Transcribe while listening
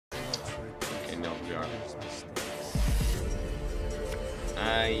graveyard.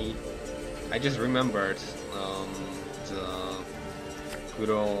 I just remembered the good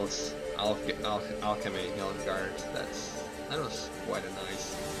old alchemy guard. That was quite a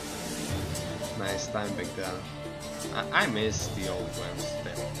nice time back then. I miss the old ones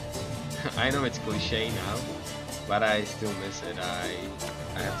still. I know it's cliche now, but I still miss it. I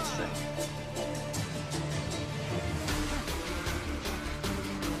have to say.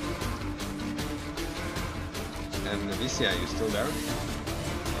 And Vicia, you still there?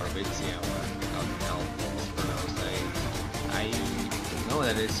 Or Vicia, how the hell it's pronounced? I know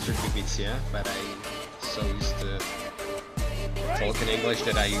that it's strictly Vicia, but I'm so used to talking English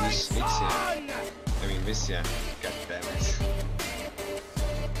that I use Vicia. I mean Vicia, god damn it.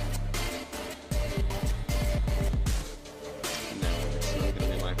 No, it's not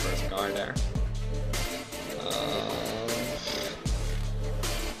gonna be my first card there.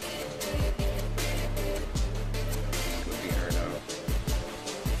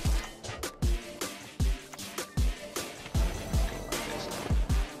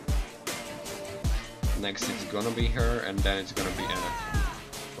 Next it's gonna be her, and then it's gonna be Anna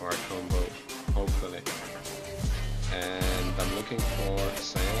for a combo, hopefully. And I'm looking for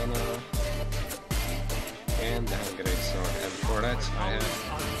Sayana and the Hungry Sword, and for that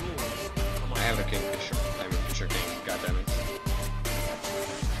I have the Kingfisher. I'm a Fisher King, goddammit.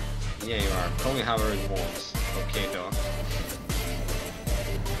 Yeah, you are. Call me however it wants. Okay, dog.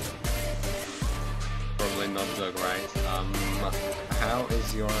 Probably not dog, right? How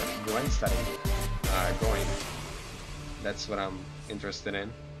is your GWENT study going? That's what I'm interested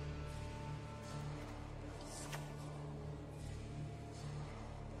in.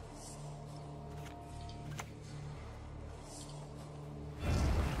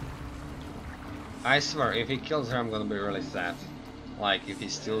 I swear, if he kills her, I'm gonna be really sad. Like, if he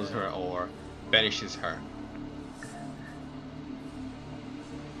steals her or banishes her.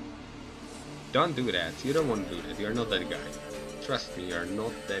 Don't do that. You don't want to do that. You're not that guy. Trust me, you're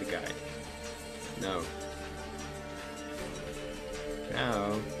not that guy. No.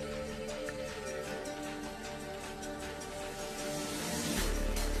 No.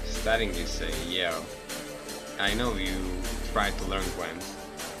 Studying, you say, yo. I know you tried to learn GWENT,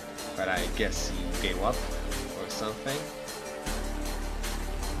 but I guess you gave up or something.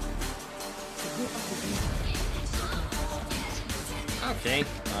 Okay,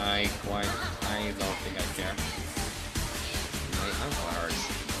 I don't think I care. My uncle hurts.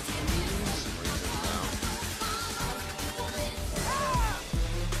 For some reason now.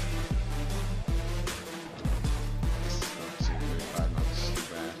 This is not too good, but not too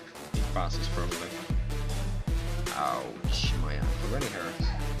bad. He passes probably. Ouch, my ankle really hurts.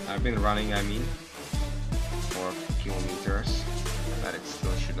 I've been running, I mean, 4 kilometers, but it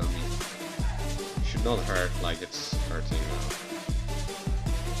still should not hurt like it's hurting now.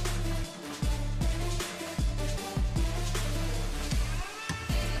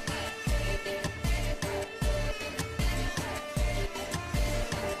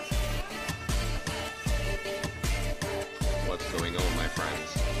 What's going on, my friends?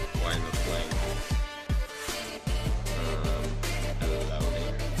 Why not playing? Hello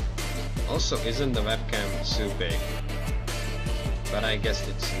there. Also, isn't the webcam too big? But I guess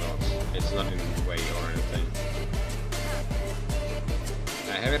it's not. It's not in the way or anything.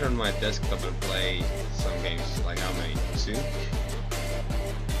 I have it on my desktop and play some games, like how many? 2?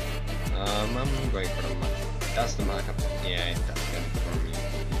 I'm going for the markup. That's the markup. Yeah, that's good for me.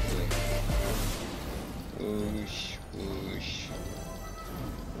 Whoosh, whoosh,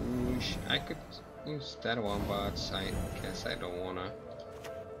 whoosh. I could use that one, but I guess I don't wanna.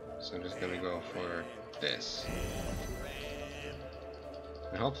 So I'm just gonna go for this.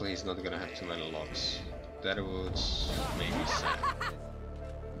 And hopefully he's not gonna have too many locks. That would make me sad.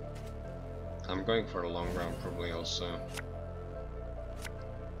 I'm going for a long round probably also.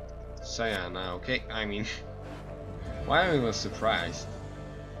 Sayana, okay, I mean, why am I even surprised?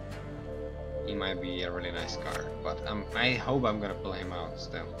 He might be a really nice card, but I hope I'm gonna play him out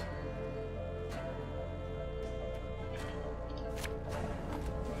still.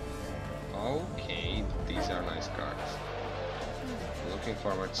 Okay, these are nice cards. Looking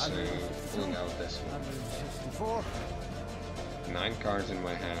forward to pulling out this one. 9 cards in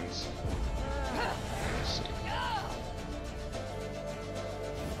my hands. Let's see.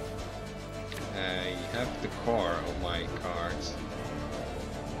 I have the core of my cards.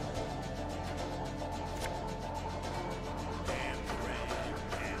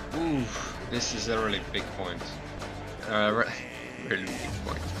 Oof, this is a really big point. Really big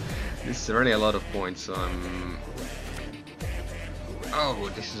point. This is really a lot of points, so I'm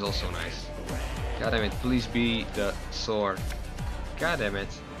Oh, this is also nice. God damn it, please be the sword. God damn it.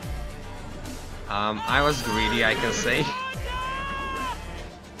 I was greedy, I can say.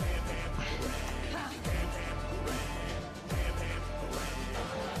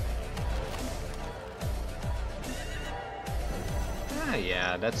 Ah,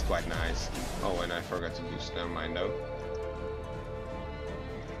 yeah, that's quite nice. Oh, and I forgot to use, never mind though.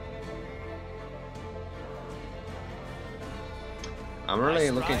 I'm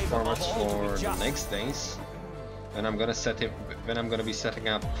really looking forward for the next days when I'm gonna be setting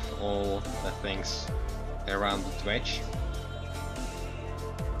up all the things around the Twitch.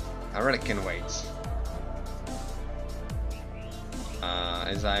 I really can wait,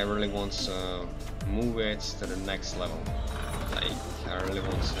 as I really want to move it to the next level. Like, I really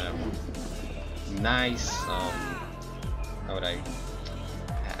want to have nice, how would I?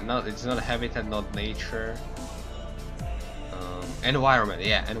 It's not habitat, not nature. Environment,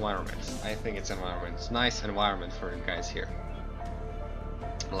 yeah, environment. I think it's environment. It's nice environment for you guys here.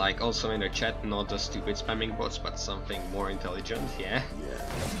 Like also in the chat, not the stupid spamming bots, but something more intelligent, yeah.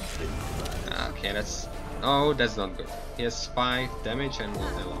 Okay, that's... Oh, that's not good. He has 5 damage and 1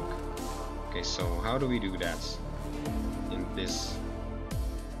 attack. Okay, so how do we do that in this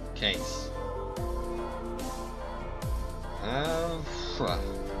case?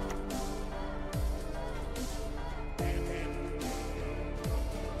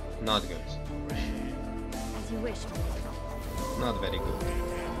 Not good. As you wish. Not very good.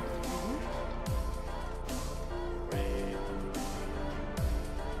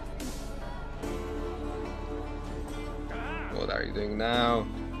 What are you doing now?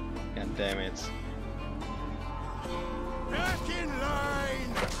 God damn it. Back in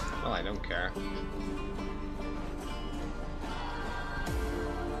line. Well, I don't care.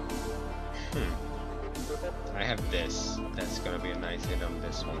 I have this. That's gonna be a nice hit on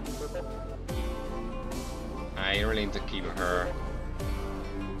this one. I really need to keep her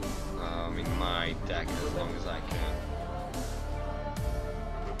in my deck as long as I can.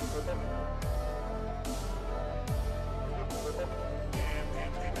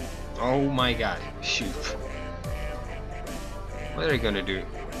 Oh my god, shoot. What are you gonna do?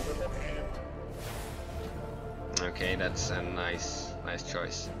 Okay, that's a nice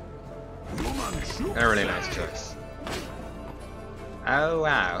choice. A really nice choice. Oh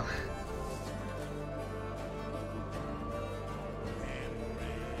wow.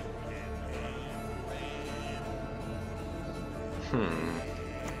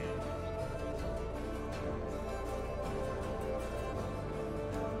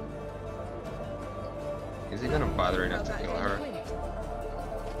 Is he gonna bother enough to kill her?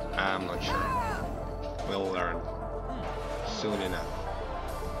 I'm not sure. We'll learn soon enough.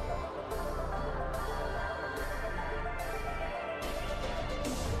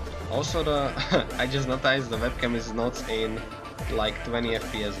 Also, I just noticed the webcam is not in like 20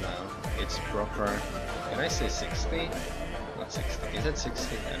 FPS now. It's proper. Can I say 60? Not 60. Is it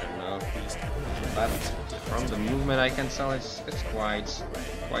 60? I don't know. But from the movement I can tell it's quite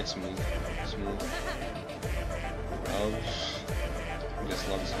smooth. Oh, just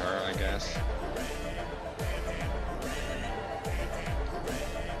loves her, I guess.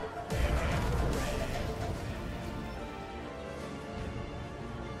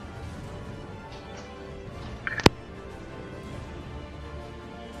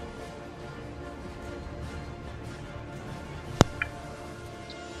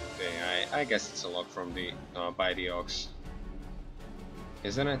 I guess it's a lock from the by the Ox,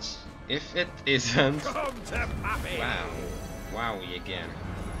 isn't it? If it isn't, wow, again.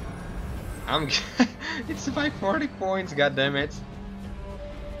 It's by 40 points. God damn it!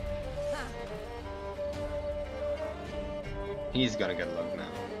 He's gonna get luck now.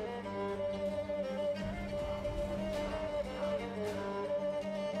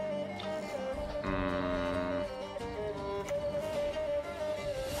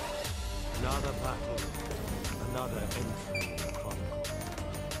 Another battle, another entry in the chronicle.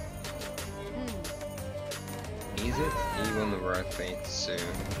 Is it even worth it to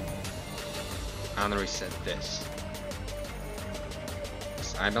unreset this?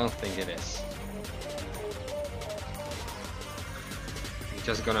 I don't think it is. I'm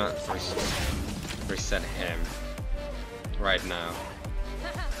just gonna reset him right now.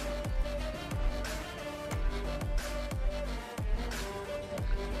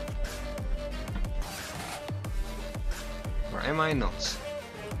 Or am I not?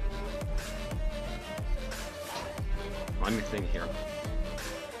 Let me think here.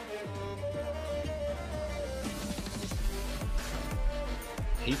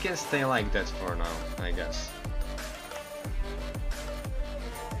 He can stay like that for now, I guess.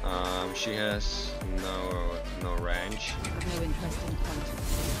 She has no range, No interest in contact.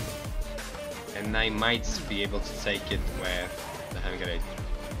 and I might be able to take it with the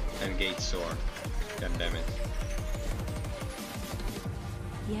Engage sword. God damn it.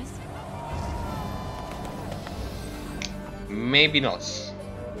 Yes? Maybe not.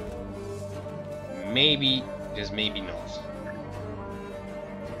 Maybe, just maybe not.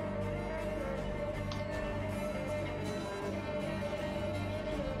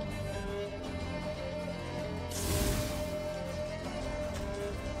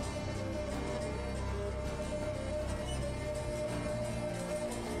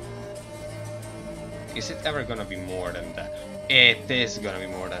 Is it ever gonna be more than that? It is gonna be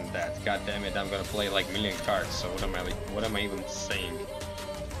more than that. God damn it! I'm gonna play like a million cards. So what am I even saying?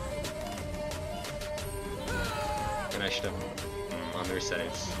 And I should have understood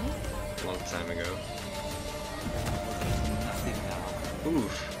it a long time ago.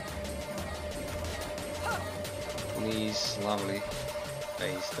 Oof! Please, lovely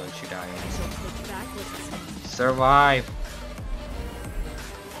face, don't you die? Survive!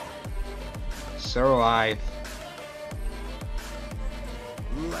 Survive!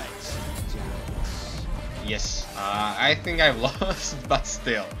 Let's dance. Yes, I think I've lost, but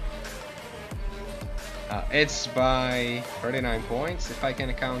still. It's by 39 points, if I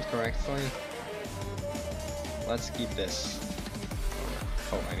can count correctly. Let's keep this.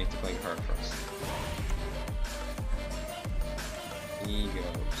 Oh, I need to play card first. He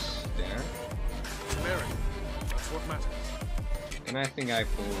goes there. Mary, that's what matters. And I think I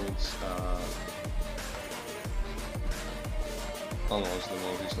pulled almost the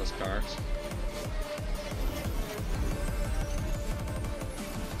most useless cards.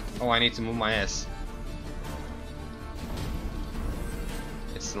 Oh, I need to move my S.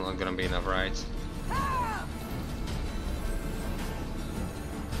 It's still not gonna be enough, right?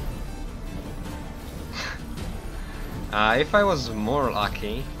 If I was more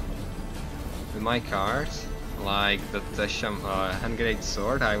lucky with my cards, like the hand grenade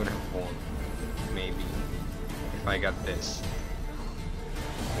sword, I would have won. Maybe. If I got this.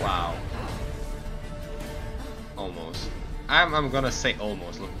 Wow. Almost. I'm gonna say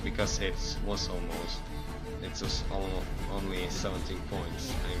almost, look, because it was almost. It was only 17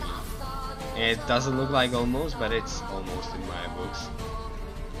 points. I mean, it doesn't look like almost, but it's almost in my books.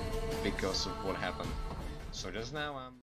 Because of what happened. So just now